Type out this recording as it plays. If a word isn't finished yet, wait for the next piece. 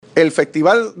El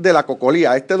Festival de la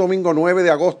Cocolía, este domingo 9 de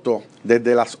agosto,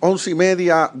 desde las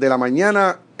 11:30 de la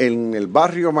mañana en el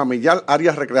barrio Mameyal,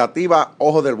 área recreativa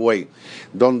Ojo del Buey,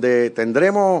 donde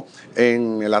tendremos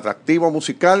en el atractivo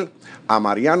musical a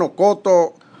Mariano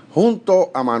Coto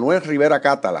junto a Manuel Rivera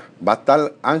Cátala. Va a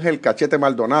estar Ángel Cachete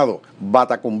Maldonado,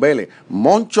 Batacumbele,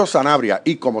 Moncho Sanabria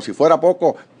y, como si fuera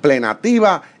poco,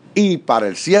 Plenativa. Y para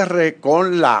el cierre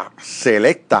con la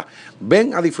selecta.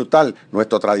 Ven a disfrutar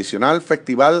nuestro tradicional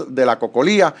Festival de la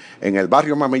Cocolía en el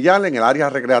barrio Mameyal, en el área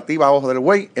recreativa Ojo del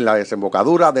Buey, en la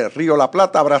desembocadura del río La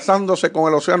Plata, abrazándose con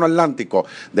el océano Atlántico,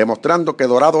 demostrando que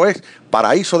Dorado es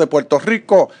paraíso de Puerto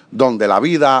Rico, donde la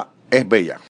vida es bella.